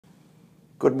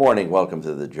Good morning. Welcome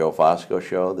to the Joe Fosco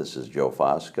Show. This is Joe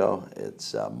Fosco.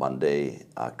 It's Monday,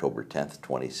 October 10th,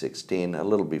 2016, a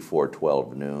little before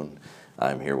 12 noon.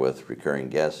 I'm here with recurring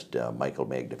guest Michael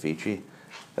Magnafichi.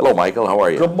 Hello, Michael. How are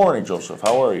you? Good morning, Joseph.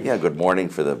 How are you? Yeah, good morning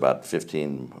for about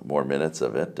 15 more minutes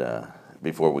of it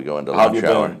before we go into How have lunch you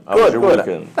hour. been? How was your Good.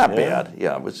 weekend? Not Yeah? bad.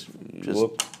 Yeah, it was You just.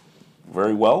 look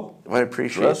very well. I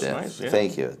appreciate Dressed that. nice, yeah.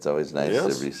 Thank you. It's always nice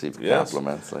Yes. to receive Yes.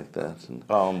 compliments like that.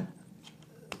 And,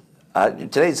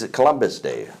 today's Columbus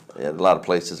Day. A lot of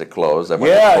places are closed. I went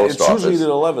to the Yeah, post it's office. usually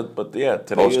the 11th, but yeah,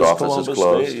 today Post is office is Columbus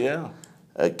closed. Day.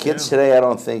 Yeah. Kids Yeah. today, I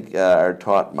don't think, are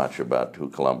taught much about who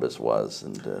Columbus was,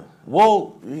 and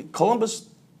Well, Columbus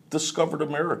discovered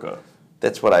America.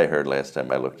 that's what I heard last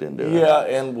time I looked into it. Yeah,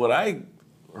 and what I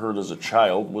heard as a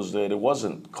child was that it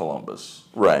wasn't Columbus.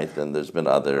 Right, and there's been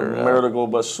other Amerigo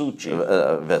Vespucci.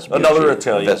 Vespucci. Another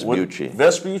Italian. Vespucci.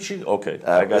 Vespucci? Okay,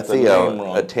 I got the name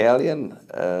wrong. Italian.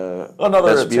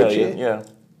 Another Vespucci? Italian, yeah.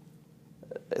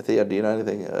 Theo, do you know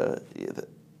anything?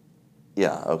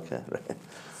 Yeah. Okay. Right.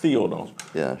 Theo knows.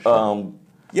 Yeah. Sure.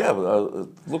 It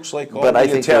looks like all But I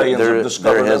the think Italians have there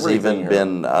discovered has everything even here.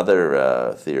 been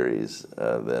other theories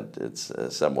that it's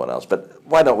someone else. But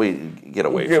why don't we get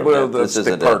away Yeah, from well, that? let's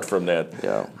depart from that.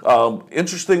 Yeah.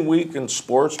 Interesting week in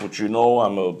sports, which you know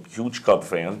I'm a huge Cub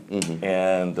fan. Mm-hmm.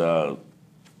 And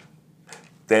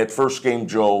that first game,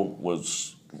 Joe,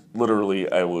 was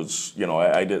literally,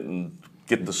 I didn't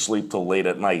get to sleep till late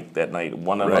at night that night.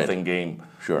 1-0 game.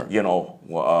 Sure.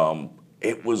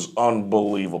 It was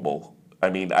unbelievable. I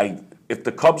mean, if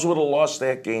the Cubs would have lost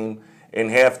that game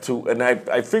and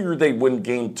I figured they'd win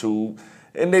game 2,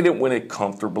 and they didn't win it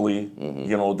comfortably.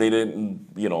 Mm-hmm. They didn't,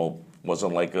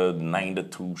 wasn't like a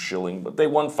 9-2 shilling, but they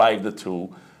won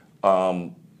 5-2.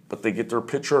 But they get their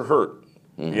pitcher hurt.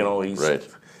 Mm-hmm. He's right.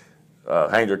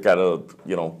 Heinrich got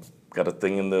a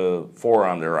thing in the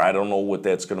forearm there. I don't know what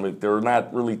that's going to be. They're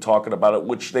not really talking about it,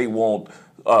 which they won't.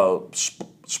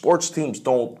 Sports teams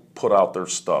don't put out their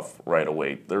stuff right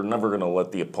away. They're never going to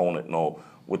let the opponent know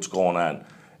what's going on.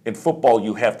 In football,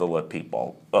 you have to let the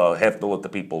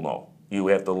people know. You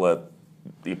have to let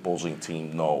the opposing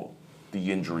team know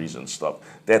the injuries and stuff.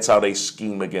 That's how they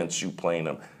scheme against you playing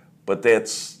them. But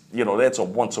that's a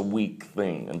once a week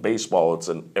thing. In baseball, it's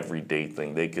an everyday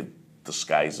thing. They could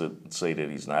disguise it and say that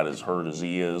he's not as hurt as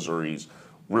he is, or he's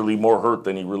really more hurt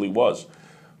than he really was.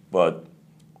 But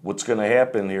what's going to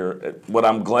happen here, what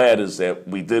I'm glad is that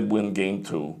we did win game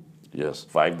 2. Yes.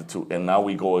 5-2. And now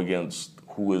we go against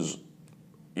who is,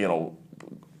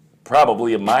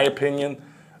 probably, in my opinion,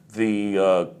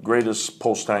 the greatest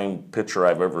post-time pitcher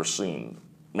I've ever seen,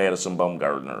 Madison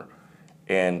Bumgarner.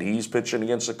 And he's pitching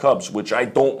against the Cubs, which I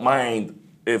don't mind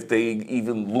if they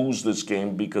even lose this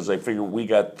game, because I figure we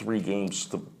got 3 games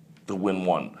to win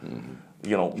 1.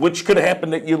 Mm-hmm. Which could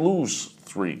happen that you lose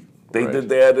 3. They Right. did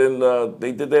that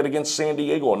they did that against San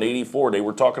Diego in '84. They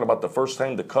were talking about the first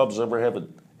time the Cubs ever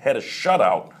had a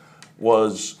shutout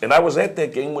was, and I was at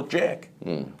that game with Jack,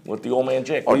 with the old man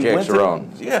Jack. Oh, Jack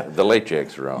Cerrone. Yeah. The late Jack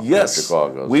Cerrone. Yes.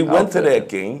 Chicago's We went to outfit. that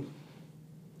game,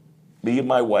 me and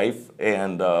my wife,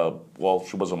 and,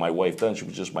 she wasn't my wife then, she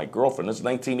was just my girlfriend. It's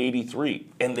 1983,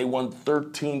 and they won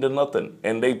 13-0.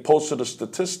 And they posted a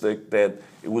statistic that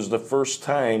it was the first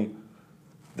time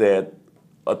that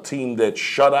a team that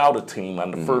shut out a team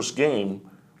on the first game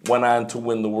went on to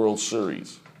win the World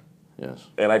Series. Yes.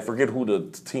 And I forget who the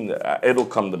team, it'll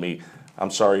come to me. I'm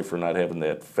sorry for not having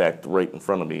that fact right in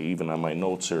front of me, even on my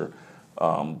notes here.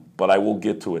 But I will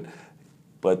get to it.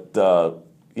 But,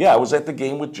 I was at the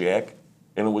game with Jack,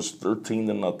 and it was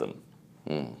 13-0.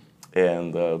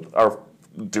 And our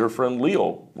dear friend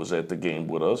Leo was at the game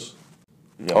with us.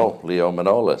 Leo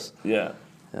Manolis. Yeah.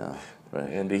 Yeah, right.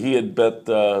 And he had bet,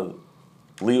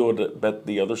 Leo had bet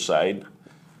the other side.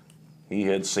 He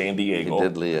had San Diego.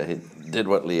 He did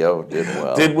what Leo did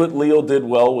well. Did what Leo did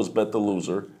well, was bet the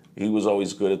loser. He was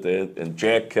always good at that. And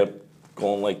Jack kept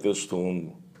going like this to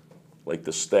him, like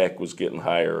the stack was getting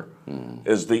higher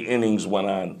as the innings went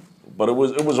on. But it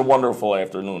was a wonderful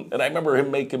afternoon. And I remember him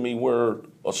making me wear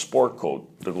a sport coat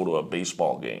to go to a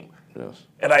baseball game. Yes.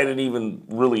 And I didn't even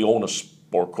really own a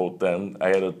sport coat then. I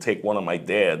had to take one of my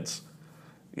dad's,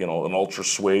 an ultra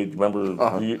suede. Remember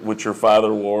what your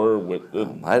father wore?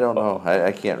 I don't know.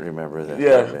 I can't remember that.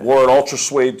 Yeah, wore an ultra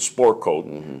suede sport coat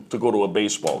to go to a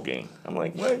baseball game. I'm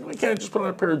like, why can't I just put on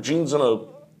a pair of jeans and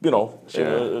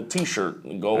a T-shirt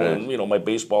and go, Right. and my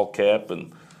baseball cap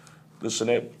and this and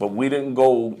that. But we didn't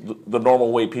go the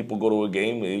normal way people go to a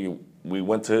game. We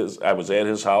went to I was at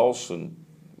his house, and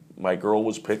my girl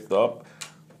was picked up,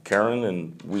 Karen,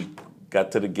 and we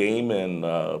got to the game and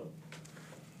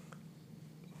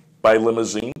by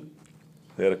limousine.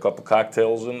 Had a couple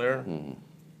cocktails in there,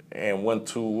 and went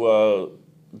to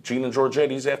Gene and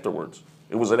Giorgetti's afterwards.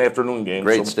 It was an afternoon game.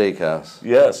 Great steakhouse.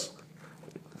 Yes,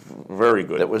 very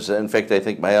good. That was, in fact, I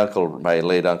think my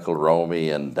late uncle Romy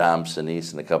and Dom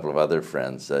Sinise and a couple of other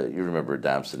friends. You remember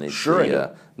Dom Sinise, Sure,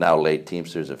 the now late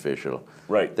Teamsters official.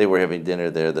 Right. They were having dinner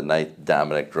there the night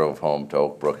Dominic drove home to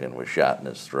Oak Brook and was shot in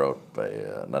his throat by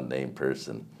an unnamed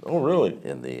person Oh, really?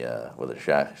 in the with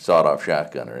a sawed-off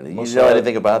shotgunner. And you Must know have-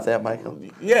 anything about that, Michael?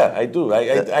 Yeah, I do.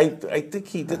 I think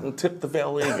he didn't tip the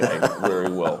valet guy very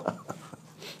well.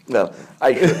 Well,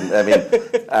 I shouldn't. I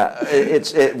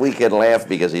mean, we can laugh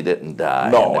because he didn't die.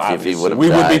 No, and if he obviously. would have We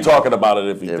would died, be talking about it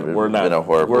if he it did. would We're have not. been a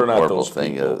horrible, we're not horrible those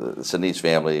thing. people. The Sinise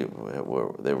family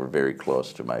they were very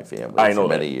close to my family I know for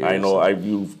many that. years. I know.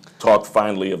 You've talked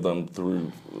fondly of them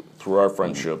through our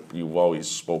friendship. You've always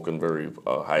spoken very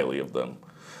highly of them.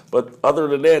 But other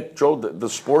than that, Joe, the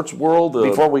sports world.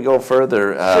 Before we go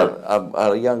further, Sure.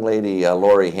 a young lady,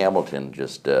 Lori Hamilton,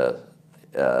 just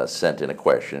sent in a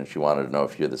question. She wanted to know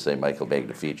if you're the same Michael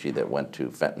Magnafichi that went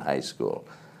to Fenton High School,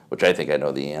 which I think I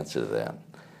know the answer to that.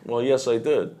 Well, yes, I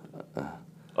did.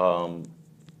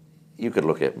 You could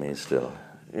look at me still.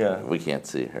 Yeah. We can't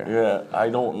see her. Yeah, I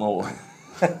don't know.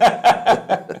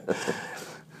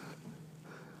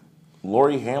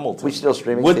 Lori Hamilton. We still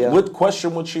streaming, What, Theo? what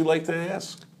question would she like to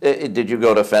ask? Did you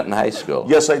go to Fenton High School?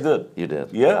 Yes, I did. You did?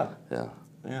 Yeah, Yeah.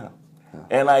 yeah.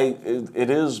 And it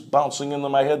is bouncing into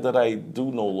my head that I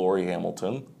do know Lori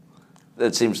Hamilton.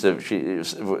 It seems to she has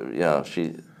She's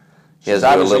you a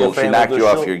obviously little. a fan She of knocked the you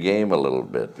off show. your game a little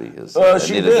bit because I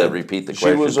She needed did. to repeat the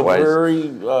question She was a twice. very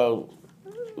No,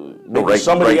 right,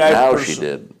 somebody right I now pers- she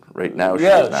did. Right now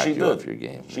Yeah, she's knocked she you did. off your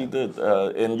game. She did,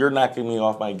 and you're knocking me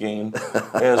off my game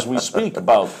as we speak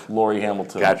about Lori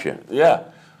Hamilton. Gotcha. Yeah,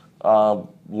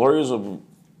 Lori is a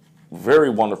very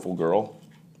wonderful girl.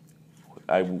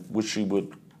 I wish she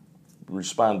would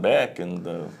respond back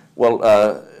and.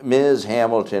 Well, Ms.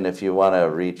 Hamilton, if you want to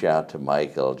reach out to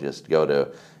Michael, just go to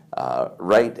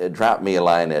drop me a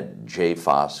line at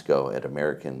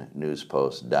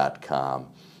jfosco@americannewspost.com,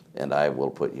 and I will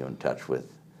put you in touch with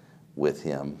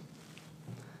him.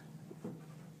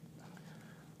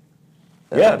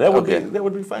 Yeah, that would okay. that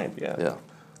would be fine. Yeah. Yeah.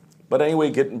 But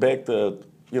anyway, getting back to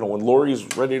when Lori's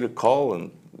ready to call,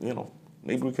 and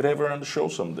maybe we could have her on the show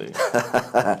someday.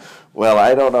 Well,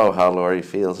 I don't know how Lori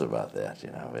feels about that.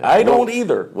 I don't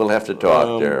either. We'll have to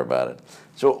talk to her about it.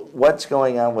 So, what's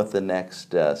going on with the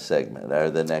next segment or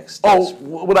the next?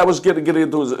 What I was getting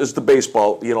into is the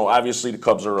baseball. Obviously the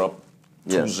Cubs are up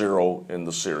Yes. 2-0 in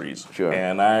the series. Sure.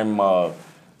 And I'm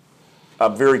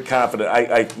very confident.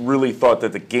 I really thought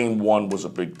that the game one was a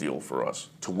big deal for us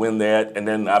to win that, and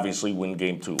then obviously win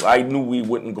game two. I knew we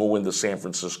wouldn't go into San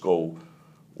Francisco,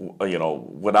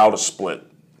 without a split.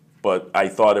 But I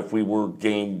thought if we were a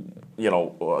game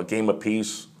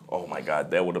apiece, oh my God,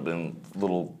 that would have been a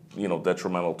little,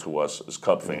 detrimental to us as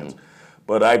Cub fans.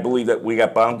 But I believe that we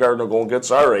got Baumgartner going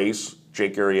against our ace,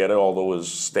 Jake Arrieta, although his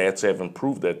stats have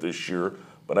improved that this year.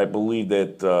 But I believe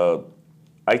that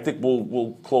I think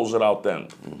we'll close it out then.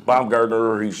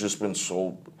 Baumgartner, he's just been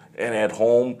so, and at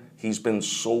home he's been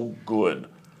so good.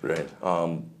 Right.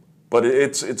 But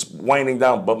it's winding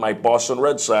down. But my Boston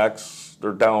Red Sox,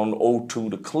 they're down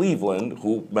 0-2 to Cleveland.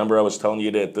 Who, remember I was telling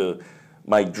you that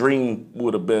my dream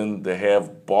would have been to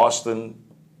have Boston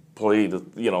play the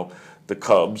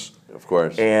Cubs. Of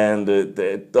course. And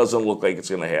it doesn't look like it's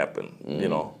going to happen,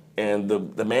 And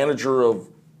the manager of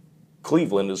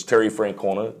Cleveland is Terry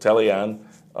Francona, Talion.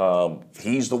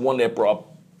 He's the one that brought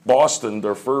Boston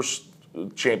their first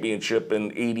championship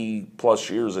in 80-plus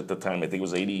years at the time. I think it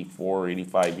was 84,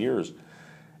 85 years.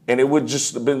 And it would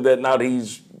just have been that now that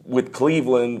he's with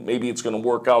Cleveland, maybe it's going to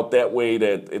work out that way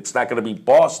that it's not going to be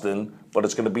Boston, but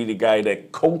it's going to be the guy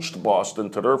that coached Boston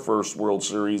to their first World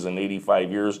Series in 85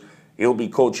 years. He'll be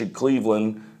coaching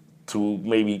Cleveland to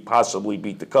maybe possibly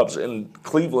beat the Cubs. And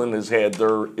Cleveland has had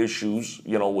their issues,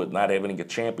 with not having a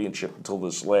championship until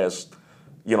this last,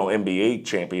 NBA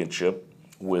championship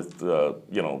with,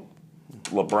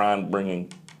 LeBron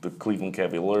bringing the Cleveland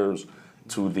Cavaliers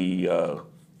to the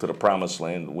promised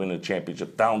land, win a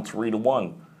championship, down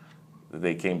 3-1.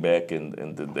 They came back and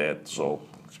did that. So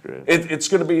That's great.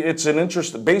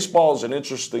 baseball is an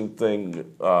interesting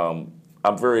thing.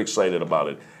 I'm very excited about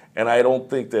it. And I don't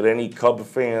think that any Cub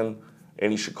fan,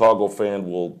 any Chicago fan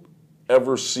will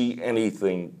ever see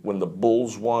anything when the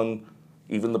Bulls won,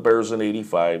 even the Bears in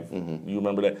 85. You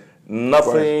remember that?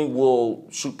 Nothing will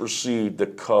supersede the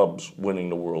Cubs winning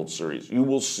the World Series. You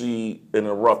will see an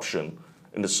eruption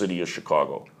in the city of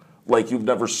Chicago like you've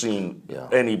never seen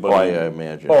anybody. Oh, I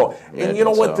imagine. Oh, and you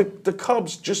know what? so. The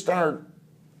Cubs just aren't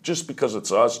just because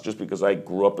it's us, just because I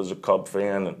grew up as a Cub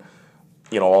fan and,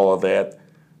 all of that.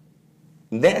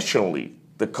 Nationally,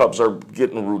 the Cubs are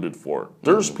getting rooted for.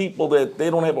 There's people that they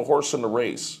don't have a horse in the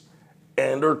race,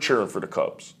 and they're cheering for the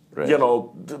Cubs. Right.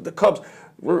 The Cubs,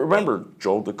 remember,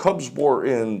 Joe, the Cubs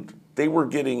they were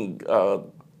getting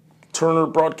Turner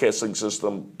Broadcasting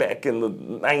System back in the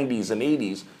 90s and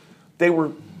 80s. They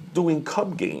were doing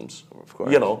Cub games, of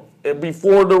course. And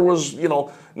before there was,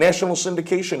 national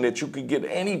syndication that you could get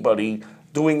anybody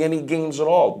doing any games at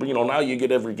all. But, now you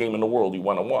get every game in the world you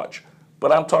want to watch.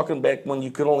 But I'm talking back when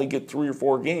you could only get 3 or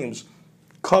 4 games.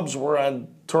 Cubs were on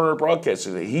Turner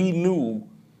Broadcasting. He knew,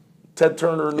 Ted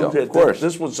Turner knew that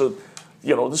this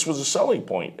was a selling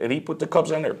point, and he put the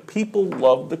Cubs on there. People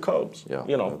love the Cubs. Yeah,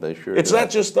 they sure it's do. not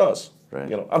just us.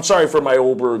 Right. I'm sorry for my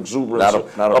over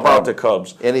exuberance not a about problem. the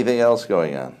Cubs. Anything else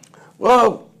going on?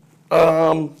 Well,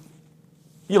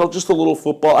 just a little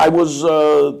football. I was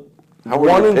How were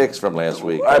your picks from last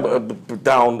week?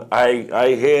 down.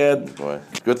 I had. Boy,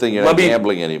 good thing you're not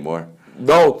gambling anymore.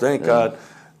 No, thank God.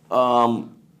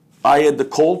 I had the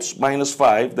Colts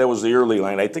 -5. That was the early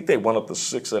line. I think they went up to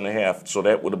 6.5, so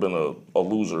that would have been a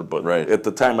loser. But at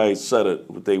the time I said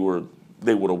it, they would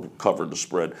have covered the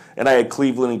spread. And I had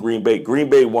Cleveland and Green Bay. Green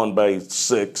Bay won by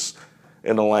 6,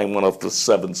 and the line went up to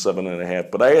 7,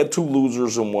 7.5. But I had 2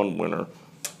 losers and 1 winner.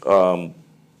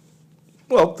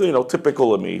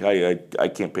 Typical of me. I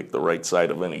can't pick the right side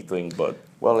of anything, but.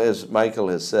 Well, as Michael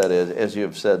has said, as you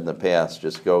have said in the past,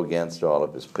 just go against all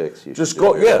of his picks. Just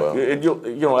go, yeah. Well.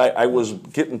 And I was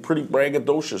getting pretty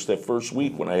braggadocious that first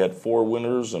week when I had 4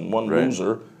 winners and 1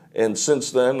 loser, and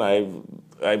since then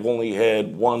I've only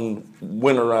had 1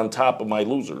 winner on top of my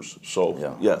losers. So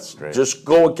yes, just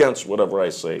go against whatever I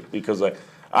say because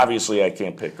obviously I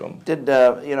can't pick them. Did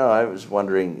I was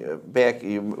wondering back?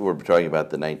 You were talking about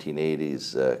the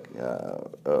 1980s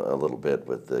a little bit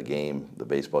with the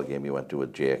baseball game you went to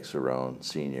with Jack Cerrone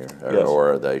Sr.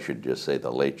 Or I should just say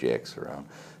the late Jack Cerrone,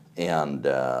 and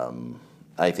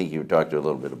I think you talked a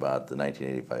little bit about the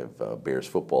 1985 Bears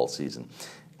football season.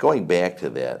 Going back to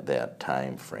that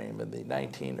time frame in the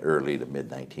early to mid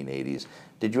 1980s,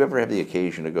 did you ever have the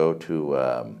occasion to go to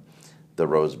the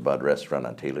Rosebud restaurant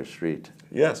on Taylor Street?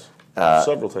 Yes,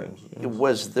 several times. Yes.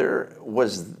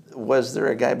 Was there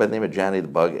a guy by the name of Johnny the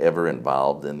Bug ever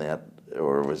involved in that,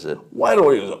 or was it?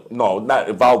 Not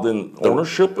involved in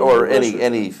ownership or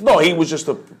any. No, he was just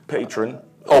a patron.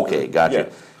 Okay, gotcha. Yeah.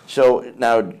 So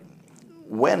now,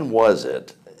 when was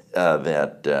it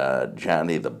that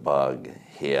Johnny the Bug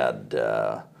had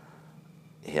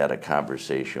a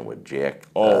conversation with Jack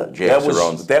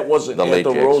Cerrone's. That wasn't the at late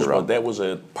the Jack Rosebud. Cerrone. That was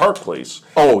at Park Place.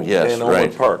 Oh, yes, in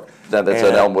Elmwood Park. That's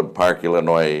an Elmwood Park,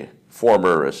 Illinois,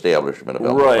 former establishment of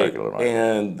Elmwood Park, Illinois.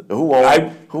 And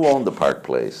who owned the Park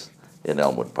Place in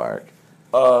Elmwood Park?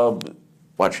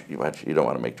 Watch. You don't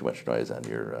want to make too much noise on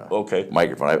your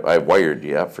microphone. I wired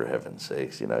you up, for heaven's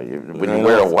sakes. When you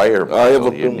wear a wire,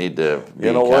 you need to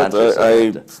be conscious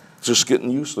of it. Just getting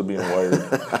used to being wired.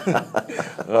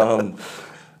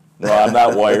 No, I'm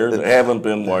not wired. I haven't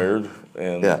been wired.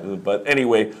 But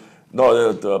anyway,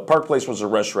 no, the Park Place was a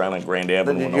restaurant on Grand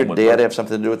Avenue. Did your dad have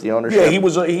something to do with the ownership?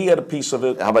 Yeah, he had a piece of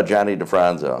it. How about Johnny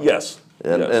DeFranzo? Yes.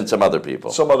 And some other people.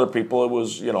 Some other people. It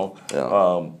was,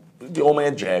 the old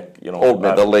man Jack.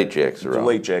 The late Jack Cerrone. The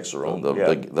late Jack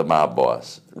Cerrone. The mob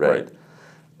boss. Right.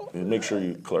 Make sure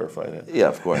you clarify that. Yeah,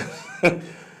 of course.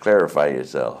 Clarify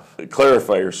yourself.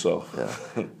 Clarify yourself.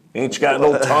 Yeah. Ain't you got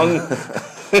no tongue?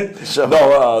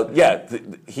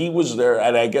 He was there,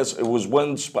 and I guess it was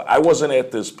when I wasn't at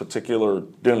this particular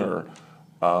dinner.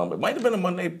 It might have been a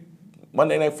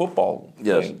Monday Night Football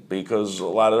thing, because a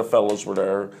lot of the fellows were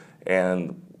there,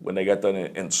 and when they got done,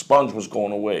 and Sponge was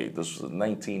going away. This was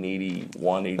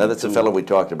 1981, 82. Now, that's the fellow we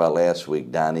talked about last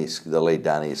week, the late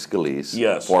Donnie Scalise,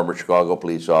 yes, former Chicago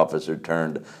police officer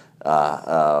turned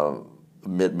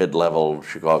mid-level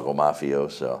Chicago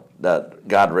mafioso.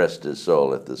 God rest his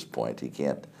soul at this point. He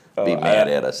can't be mad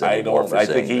at us anymore for saying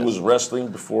I think he was wrestling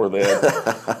before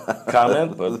that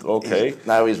comment, but okay.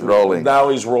 Now he's rolling.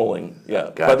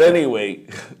 Yeah. Gotcha. But anyway.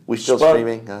 We still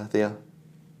streaming, Theo?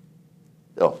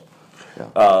 Oh,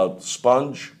 yeah.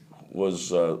 Sponge was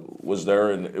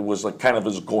there, and it was like kind of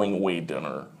his going away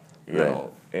dinner, you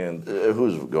know. And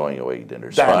who's going away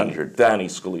dinner? Sponge Sponge or Donnie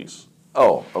Scalise.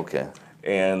 Oh, okay.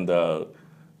 And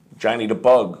Johnny the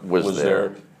Bug was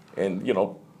there, and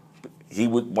he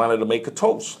wanted to make a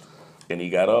toast, and he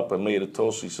got up and made a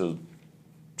toast. He said,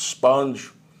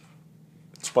 Sponge,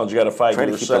 you got a 5-year sentence. Try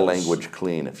to keep the language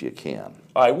clean if you can.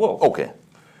 I will. Okay.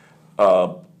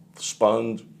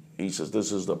 Sponge, he says,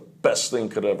 this is the best thing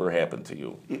could ever happen to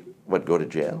you. What, go to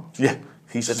jail? Yeah.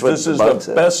 He says, That's what this the is bug the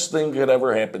said. best thing could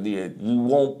ever happen to you. You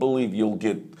won't believe you'll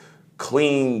get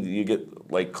clean. You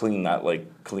get like clean, not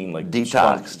like clean, like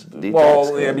Detoxed. Well,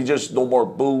 Detoxed, I mean, just no more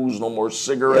booze, no more Yeah,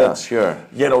 cigarettes. sure.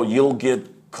 You know, you'll get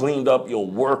cleaned up.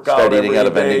 You'll work out Start eating every out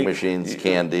of vending day. machines,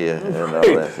 candy, and all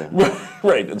Right, that. Thing.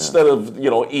 right. Instead of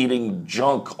eating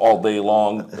junk all day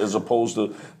long, as opposed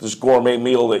to this gourmet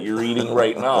meal that you're eating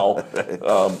right now,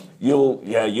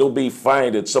 you'll be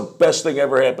fine. It's the best thing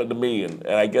ever happened to me. And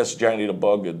I guess Johnny the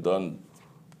Bug had done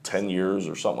 10 years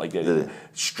or something like that. Did He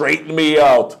straightened me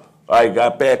out. I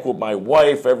got back with my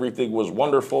wife. Everything was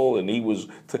wonderful, and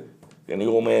and the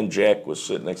old man Jack was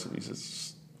sitting next to me. He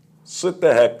says, "Sit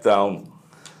the heck down."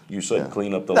 You said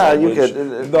clean up the No, you language.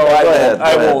 could. No, Go I ahead, won't,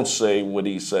 I go ahead. won't say what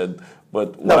he said,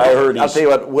 but what No, I heard he I'll tell you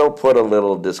what. We'll put a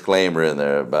little disclaimer in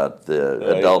there about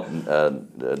the adult.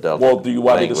 Well, do you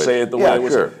want me to language. say it the Yeah, way it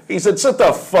was? sure. He said, "Sit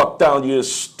the fuck down, you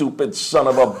stupid son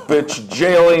of a bitch.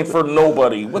 Jail ain't for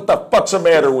nobody. What the fuck's the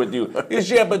matter with you?" He says,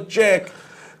 "Yeah, but Jack,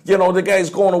 the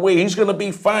guy's going away. He's going to be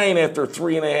fine after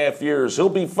 3.5 years. He'll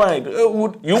be fine.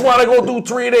 You want to go do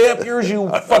 3.5 years, you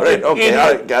fucking right, okay, idiot?" all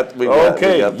right, we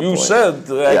got the you point. said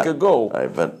that I could go. All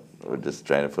right, but we're just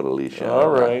trying to put a leash on. All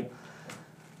right.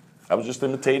 I was just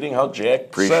imitating how Jack said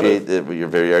Appreciate it. that you're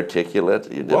very articulate.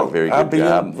 You did a very I'm good being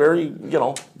job. very,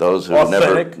 Those who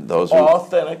authentic.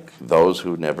 Authentic. those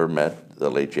who never met the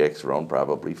late Jack Throne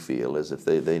probably feel as if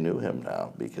they knew him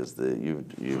now, because you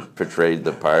portrayed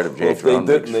the part of Jack if they Throne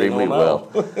didn't, they extremely know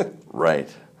well. Right.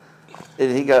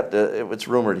 And he got. It's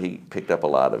rumored he picked up a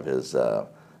lot of his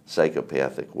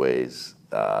psychopathic ways.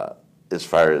 As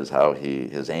far as how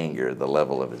his anger, the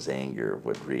level of his anger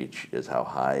would reach, is how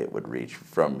high it would reach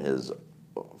from his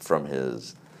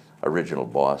original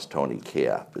boss, Tony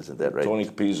Cap. Isn't that right? Tony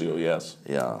Capizio, yes.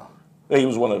 Yeah. He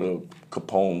was one of the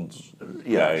Capone's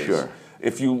Yeah, guys. sure.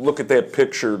 If you look at that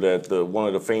picture, one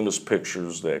of the famous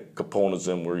pictures that Capone is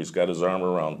in, where he's got his arm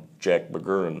around Jack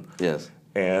McGurran, Yes.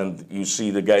 and you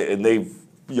see the guy, and they've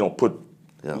put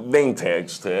name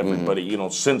tags to everybody,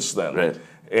 since then. Right.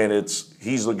 And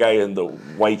he's the guy in the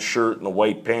white shirt and the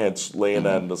white pants laying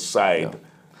on the side.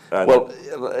 Well,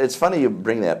 it's funny you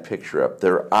bring that picture up.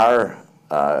 There are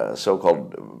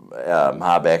so-called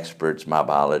mob experts,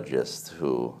 mobologists,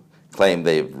 who claim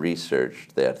they've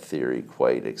researched that theory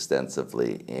quite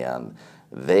extensively, and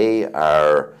they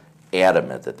are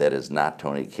adamant that that is not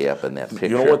Tony Cap in that picture.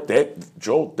 You know what,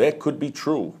 Joe, that could be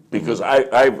true, because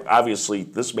I obviously,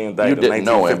 this man died in didn't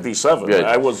know him. 1957. Right.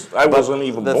 I wasn't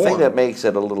even The born. thing that makes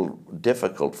it a little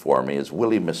difficult for me is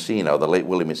Willie Messino, the late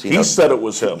Willie Messino. He said it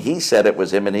was him. He said it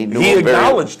was him, and he knew He him very-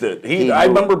 acknowledged it. I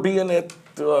knew- remember being at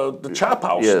the Chop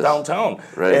House Yes. downtown,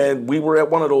 Right. and we were at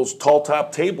one of those tall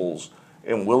top tables,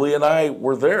 and Willie and I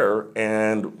were there,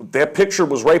 and that picture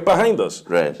was right behind us.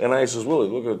 Right. And I says, "Willie,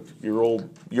 look at your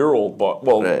old boss."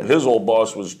 Well, Right. his old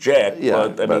boss was Jack, Yeah,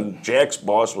 but I mean, Jack's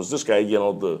boss was this guy.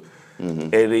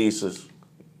 And he says,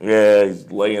 "Yeah,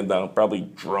 he's laying down, probably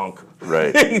drunk."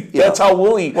 Right. That's how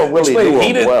Willie. Well, Willie explained it. knew He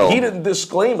him didn't. well. He didn't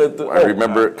disclaim it. I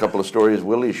remember a couple of stories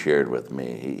Willie shared with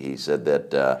me. He said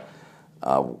that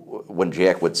when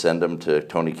Jack would send him to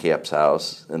Tony Cap's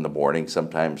house in the morning,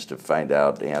 sometimes to find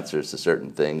out answers to certain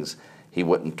things, he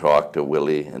wouldn't talk to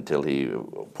Willie until he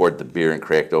poured the beer and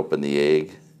cracked open the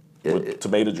egg. With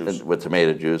tomato juice. With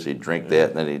tomato juice, he'd drink that,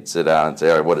 and then he'd sit down and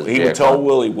say, "All right, what does He Jack would tell want?"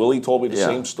 Willie. Willie told me the Yeah.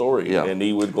 same story, Yeah. and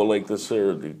he would go like this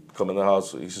here. He'd come in the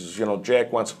house. He says,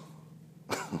 "Jack wants,"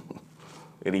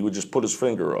 and he would just put his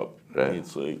finger up. Right. And he'd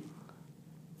say,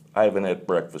 "I haven't had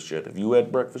breakfast yet. Have you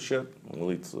had breakfast yet?" And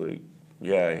Willie'd say,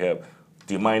 "Yeah, I have.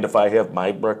 Do you mind if I have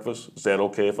my breakfast? Is that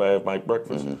okay if I have my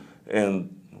breakfast?"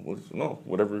 And no,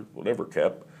 whatever,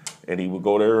 Cap. And he would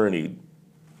go there and he'd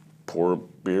pour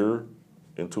beer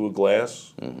into a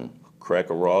glass, crack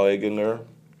a raw egg in there,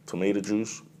 tomato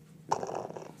juice,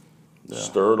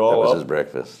 stir it That all was up, his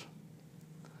breakfast.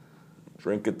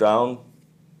 drink it down,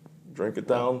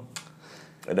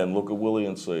 and then look at Willie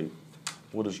and say,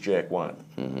 "What does Jack want?"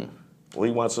 Well,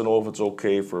 he wants to know if it's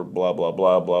okay for blah blah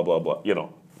blah blah blah blah.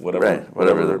 Whatever, Right,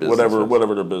 whatever their business was.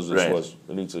 whatever their business Right. was.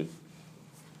 And he'd say,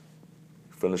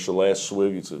 finish the last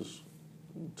swig. He says,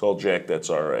 "Tell Jack that's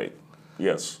all right."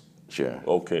 Yes. Sure.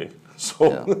 Okay.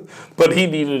 So, but he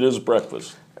needed his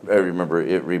breakfast. I remember,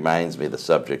 it reminds me, the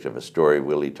subject of a story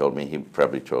Willie told me, he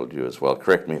probably told you as well,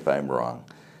 correct me if I'm wrong.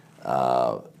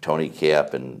 Tony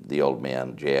Cap and the old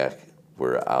man Jack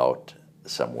were out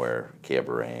somewhere,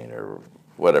 cabareting or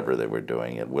whatever they were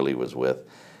doing, and Willie was with.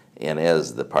 And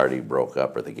as the party broke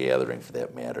up, or the gathering for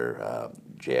that matter,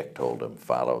 Jack told him,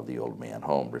 "Follow the old man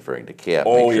home," referring to Cap.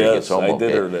 Oh, Make sure he gets yes, home I did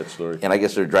okay. hear that story. And I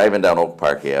guess they're driving down Oak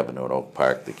Park Avenue in Oak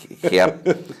Park. The Cap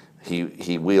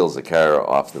he wheels the car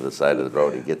off to the side of the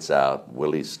road. He gets out.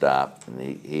 Willie stopped,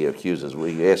 and he accuses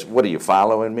Willie. He asks, "What, are you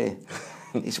following me?"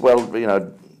 He said, "Well, you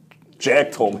know,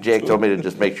 Jack told me to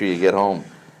just make sure you get home.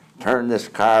 Turn this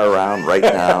car around right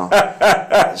now."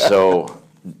 So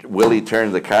Willie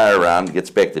turned the car around,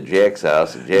 gets back to Jack's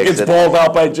house, and Jack gets bawled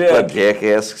out by Jack. But Jack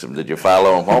asks him, "Did you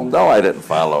follow him home?" "No, I didn't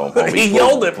follow him home." He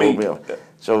yelled at me.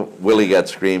 So Willie got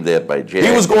screamed at by Jack.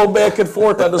 He was going back and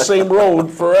forth on the same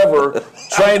road forever,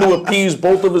 trying to appease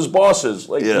both of his bosses.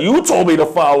 Like, you told me to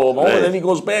follow him home, and then he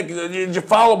goes back. "Did you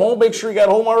follow him home? Make sure he got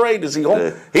home all right. Is he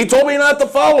home?" "He told me not to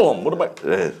follow him." What am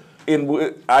I?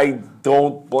 And I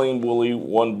don't blame Willie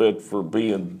one bit for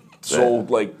being so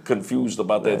like confused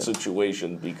about that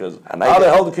situation, because how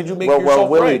the hell could you make yourself Well,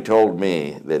 Willie right? told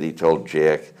me that he told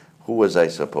Jack, "Who was I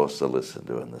supposed to listen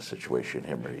to in this situation,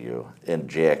 him or you?" And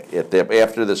Jack,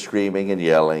 after the screaming and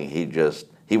yelling,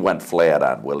 he went flat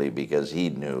on Willie, because he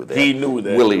knew that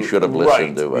Willie should have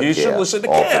listened to He should listen to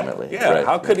Cap. ultimately. Yeah, Right.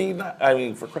 how could he not? I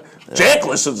mean, Jack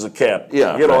listens to Cap.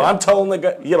 Yeah, you know, right. I'm telling the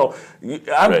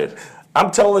guy, I'm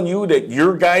telling you that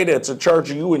your guy that's in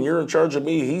charge of you and you're in charge of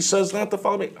me, he says not to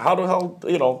follow me. How the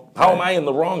hell, how am I in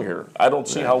the wrong here? I don't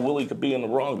see how Willie could be in the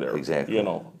wrong there. Exactly.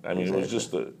 I mean, it was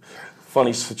just a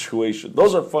funny situation.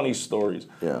 Those are funny stories.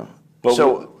 Yeah. But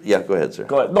go ahead, sir.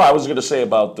 Go ahead. No, I was going to say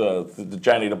about the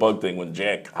Johnny the Bug thing, when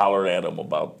Jack hollered at him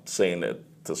about saying that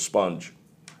to Sponge.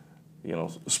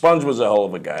 Sponge was a hell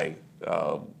of a guy.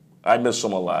 I miss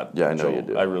him a lot. Yeah, I know Joe. you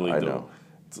do. I really do. Know.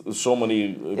 So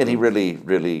many. And he really,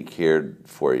 really cared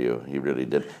for you. He really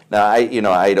did. Now,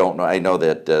 I don't know. I know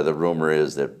that the rumor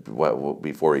is that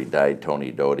before he died,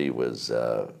 Tony Doty was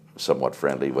somewhat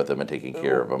friendly with him and taking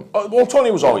care of him. Well,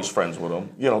 Tony was always friends with him.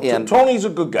 And Tony's a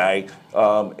good guy,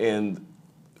 and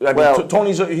I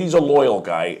mean, he's a loyal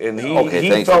guy, and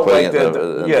he felt like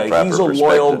that. He's a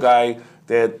loyal guy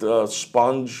that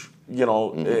Sponge,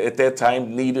 at that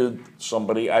time needed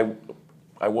somebody.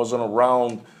 I wasn't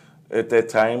around at that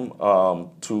time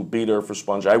to be there for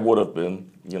Sponge. I would have been,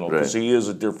 because he is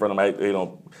a dear friend of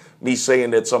mine. Me saying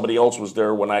that somebody else was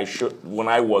there when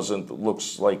I wasn't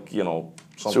looks like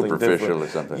something superficial different. Or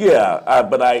something. Yeah,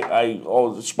 but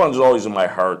Sponge is always in my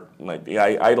heart.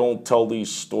 I don't tell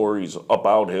these stories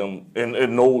about him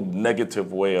in no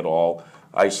negative way at all.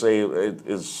 I say it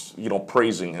is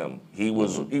praising him. He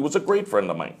was a great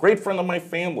friend of mine, great friend of my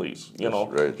family's.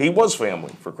 Right. He was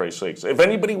family, for Christ's sakes. If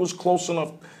anybody was close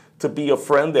enough to be a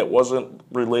friend that wasn't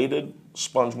related,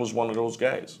 Sponge was one of those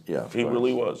guys. Yeah, he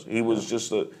really was. He was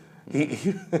just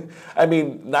he I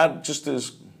mean, not just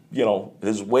his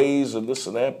his ways and this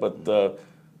and that, but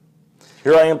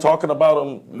here I am talking about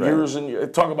him years and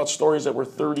years, talking about stories that were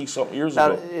 30-something years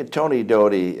ago. Tony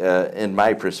Doty, in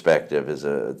my perspective, is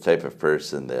a type of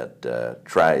person that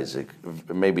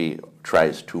maybe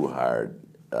tries too hard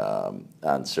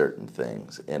on certain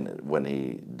things, and when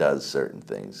he does certain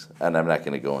things, and I'm not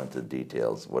going to go into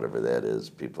details, whatever that is,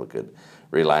 people could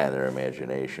rely on their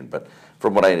imagination, but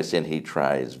from what I understand, he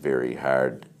tries very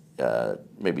hard,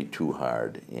 maybe too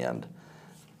hard, and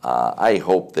I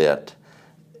hope that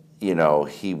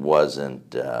he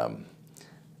wasn't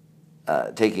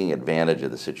taking advantage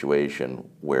of the situation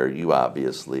where you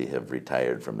obviously have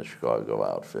retired from the Chicago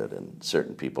outfit and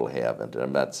certain people haven't. And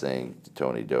I'm not saying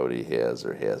Tony Doty has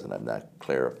or hasn't. I'm not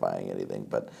clarifying anything.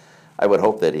 But I would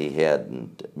hope that he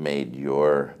hadn't made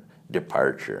your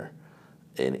departure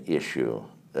an issue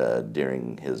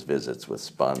during his visits with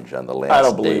Sponge on the last days. I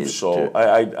don't believe so.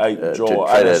 Joe, to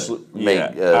try honestly, to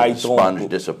make Sponge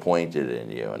disappointed in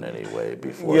you in any way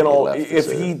before he left. If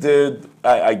he did,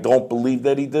 I don't believe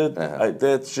that he did.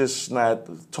 That's just not.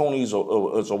 Tony's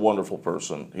is a wonderful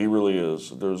person. He really is.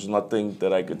 There's nothing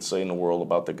that I could say in the world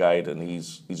about the guy, and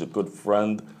he's a good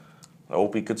friend. I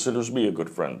hope he considers me a good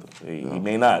friend. He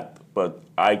may not, but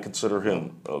I consider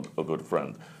him a good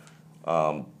friend.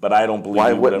 But I don't believe.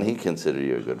 Why wouldn't he consider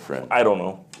you a good friend? I don't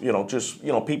know.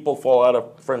 People fall out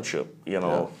of friendship.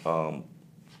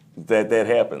 That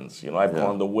happens. I've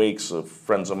gone to wakes of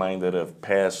friends of mine that have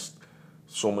passed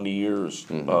so many years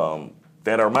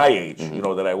that are my age.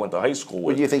 That I went to high school with.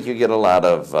 Well, do you think you get a lot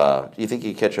of? Do you think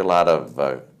you catch a lot of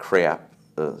crap?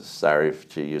 Sorry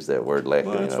to use that word, lack.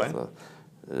 No, that's fine.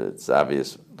 It's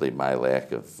obviously my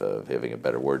lack of having a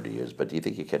better word to use. But do you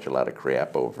think you catch a lot of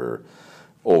crap over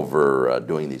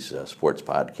doing these sports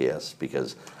podcasts?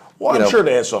 Because I'm sure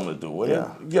that has something to do with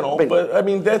it. But I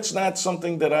mean, that's not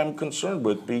something that I'm concerned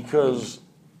with, because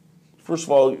first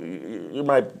of all,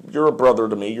 you're a brother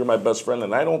to me, you're my best friend,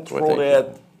 and I don't throw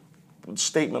that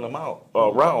statement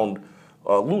around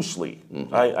loosely.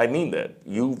 I mean that.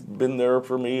 You've been there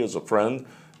for me as a friend,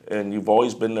 and you've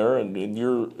always been there, and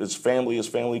you're as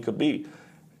family could be.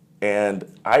 And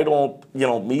I don't,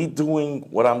 me doing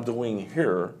what I'm doing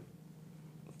here,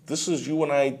 this is you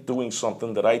and I doing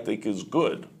something that I think is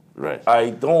good. Right. I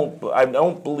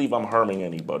don't believe I'm harming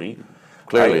anybody.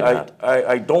 Clearly not.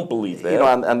 I don't believe that.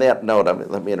 On that note,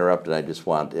 let me interrupt, and I just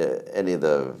want any of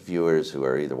the viewers who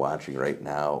are either watching right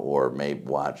now or may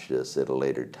watch this at a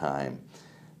later time,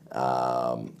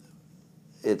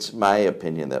 it's my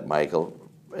opinion that Michael,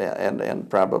 and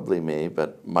probably me,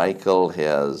 but Michael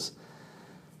has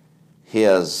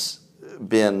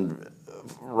been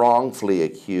wrongfully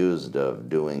accused of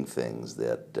doing things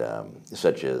that,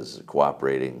 such as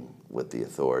cooperating with the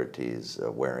authorities,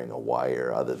 wearing a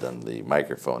wire other than the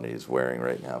microphone he's wearing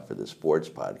right now for the sports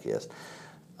podcast.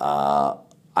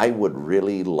 I would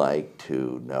really like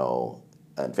to know,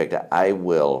 in fact, I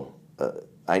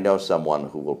know someone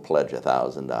who will pledge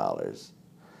 $1,000,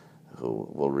 who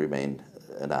will remain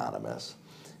anonymous.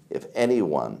 If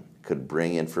anyone could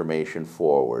bring information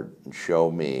forward and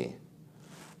show me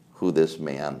who this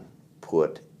man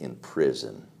put in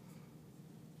prison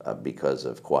because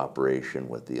of cooperation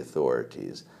with the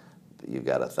authorities, you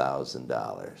got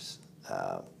 $1,000.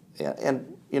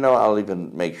 And I'll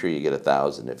even make sure you get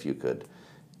 $1,000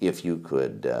 if you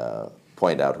could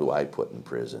point out who I put in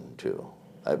prison too.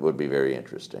 It would be very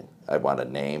interesting. I want a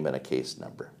name and a case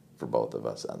number for both of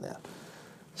us on that.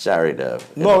 Sorry to.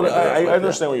 No, I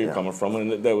understand where you're coming from,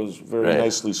 and that was very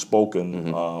nicely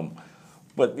spoken.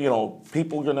 But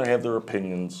people are going to have their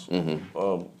opinions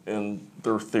and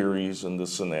their theories and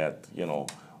this and that.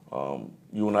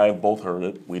 You and I have both heard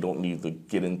it. We don't need to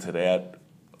get into that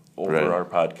over our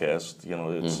podcast.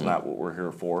 It's not what we're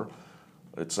here for.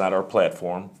 It's not our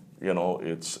platform.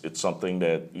 It's something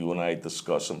that you and I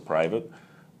discuss in private.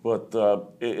 But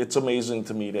it's amazing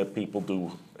to me that people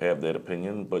do have that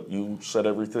opinion. But you said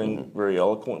everything very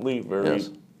eloquently, very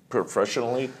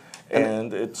professionally.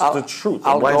 And it's the truth.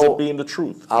 It winds up being the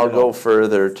truth. I'll go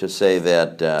further to say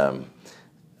that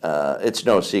it's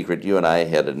no secret. You and I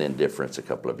had an indifference a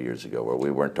couple of years ago where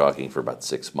we weren't talking for about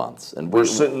 6 months. And we're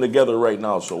sitting together right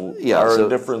now, so our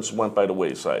indifference went by the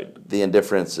wayside. The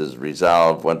indifference is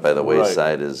resolved, went by the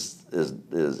wayside, is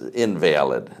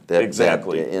invalid.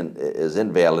 Exactly. Is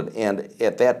invalid. And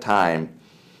at that time,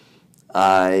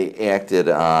 I acted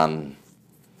on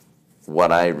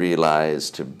what I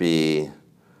realized to be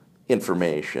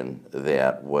information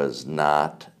that was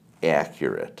not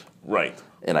accurate. Right.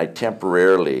 And I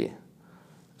temporarily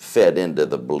fed into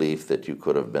the belief that you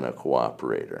could have been a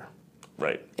cooperator.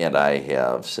 Right. And I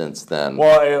have since then.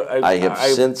 Well, I have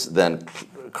since then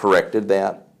corrected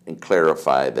that and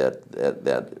clarified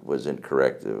that was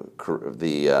incorrect.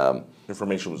 The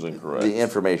information was incorrect. The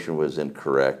information was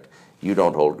incorrect. You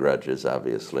don't hold grudges,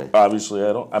 obviously. Obviously,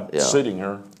 I don't. I'm sitting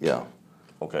here. Yeah.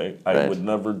 Okay, I would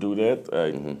never do that.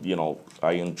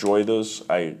 I enjoy this.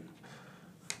 I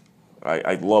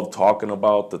love talking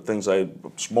about the things I'm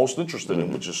most interested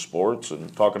in, which is sports,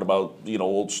 and talking about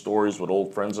old stories with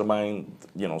old friends of mine.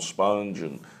 Sponge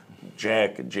and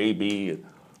Jack and JB,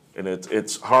 and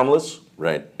it's harmless.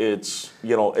 Right. It's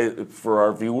for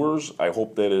our viewers. I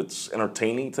hope that it's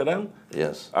entertaining to them.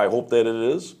 Yes. I hope that it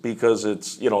is, because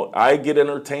it's I get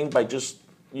entertained by just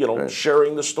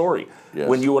sharing the story. Yes.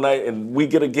 When you and we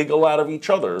get a giggle out of each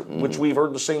other, which we've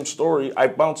heard the same story. I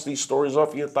bounce these stories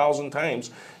off you 1,000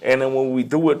 times, and then when we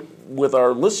do it with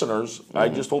our listeners, I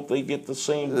just hope they get the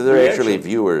same. They're reaction. actually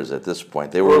viewers at this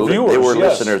point. They were viewers. They were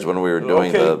Yes. listeners when we were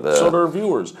doing so they're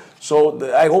viewers. So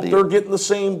I hope they're getting the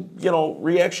same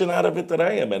reaction out of it that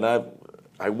I am, and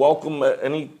I welcome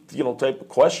any type of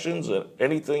questions,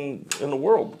 anything in the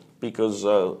world, because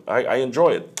I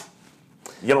enjoy it.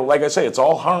 Like I say, it's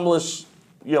all harmless.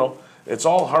 It's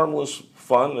all harmless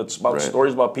fun. It's about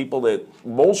stories about people that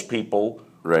most people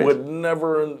would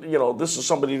never. This is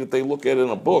somebody that they look at in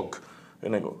a book,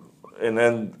 and they go, and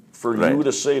then for you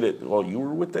to say that, well, you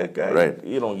were with that guy.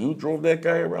 You drove that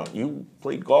guy around. You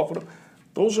played golf with him.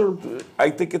 Those are. I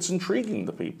think it's intriguing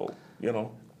to people.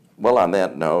 Well, on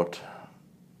that note.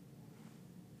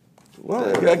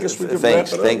 Well, I guess we could wrap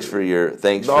it up. Thanks for your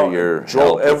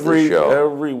Joel, help with the show.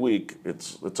 Every week,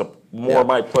 it's more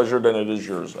my pleasure than it is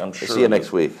yours. I'm sure. See you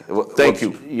next week. Thank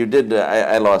you. You did.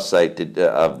 I lost sight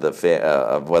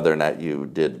of whether or not you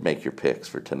did make your picks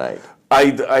for tonight.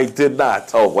 I did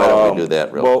not. Oh, why don't we do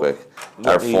that real quick?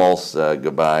 Our false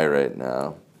goodbye right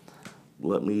now.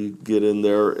 Let me get in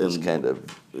there and. It's kind of.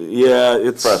 Yeah,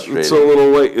 it's frustrating. It's a little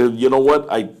late. You know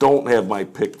what? I don't have my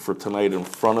pick for tonight in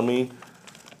front of me.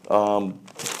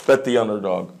 Bet the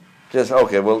underdog. Just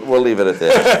okay. We'll leave it at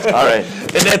that. All right.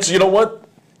 And that's what.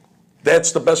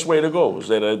 That's the best way to go. Is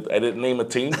that I didn't name a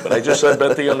team, but I just said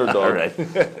bet the underdog. All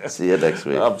right. See you next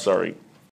week. I'm sorry.